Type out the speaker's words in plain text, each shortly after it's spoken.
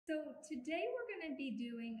today we're going to be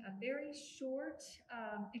doing a very short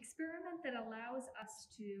experiment that allows us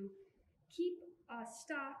to keep a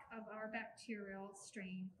stock of our bacterial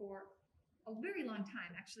strain for a very long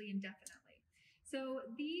time, actually indefinitely. So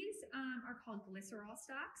these are called glycerol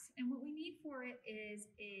stocks, and what we need for it is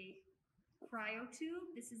a cryo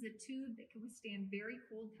tube. This is a tube that can withstand very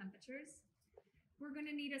cold temperatures. We're going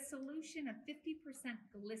to need a solution of 50%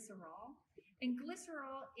 glycerol. And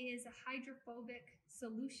glycerol is a hydrophobic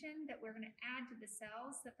solution that we're going to add to the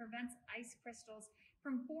cells that prevents ice crystals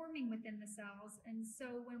from forming within the cells. And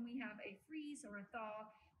so when we have a freeze or a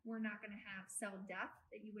thaw, we're not going to have cell death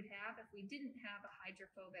that you would have if we didn't have a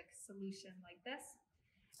hydrophobic solution like this.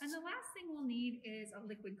 And the last thing we'll need is a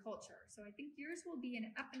liquid culture. So I think yours will be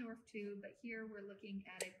an Epinorth tube, but here we're looking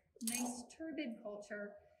at a nice turbid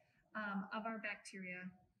culture of our bacteria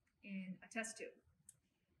in a test tube.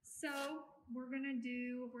 So we're gonna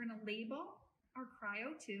label our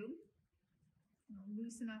cryo tube. I'll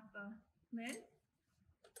loosen up the lid.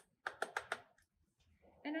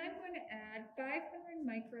 And I'm going to add 500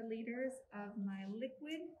 microliters of my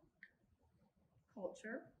liquid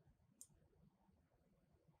culture.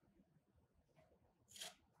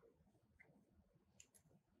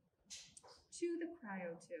 To the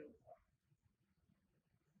cryo tube.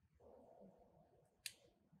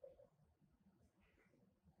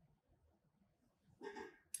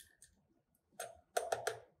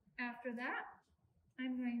 After that,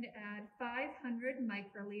 I'm going to add 500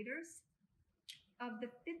 microliters of the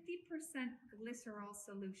 50% glycerol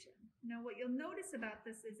solution. Now, what you'll notice about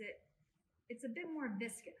this is it's a bit more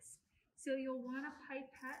viscous. So you'll want to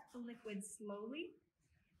pipette the liquid slowly,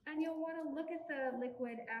 and you'll want to look at the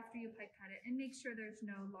liquid after you pipette it and make sure there's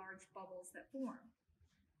no large bubbles that form.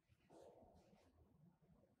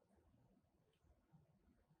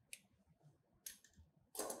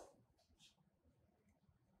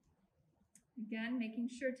 Again, making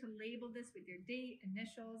sure to label this with your date,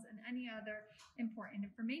 initials, and any other important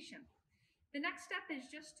information. The next step is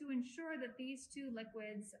just to ensure that these two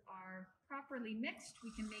liquids are properly mixed.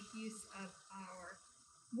 We can make use of our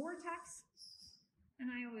vortex, and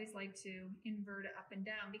I always like to invert it up and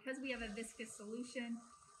down because we have a viscous solution.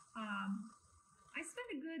 I spend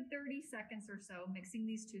a good 30 seconds or so mixing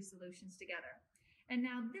these two solutions together. And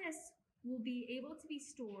now this will be able to be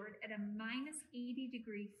stored at a minus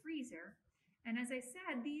 80-degree freezer. And as I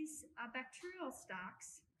said, these bacterial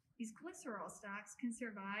stocks, these glycerol stocks, can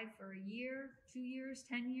survive for a year, 2 years,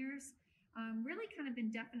 10 years, really kind of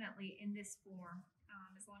indefinitely in this form,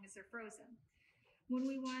 as long as they're frozen. When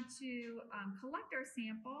we want to collect our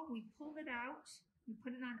sample, we pull it out, we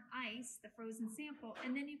put it on ice, the frozen sample,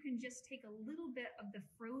 and then you can just take a little bit of the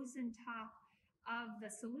frozen top of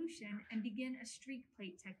the solution and begin a streak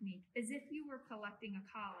plate technique, as if you were collecting a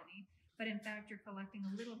colony, but in fact you're collecting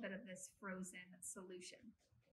a little bit of this frozen solution.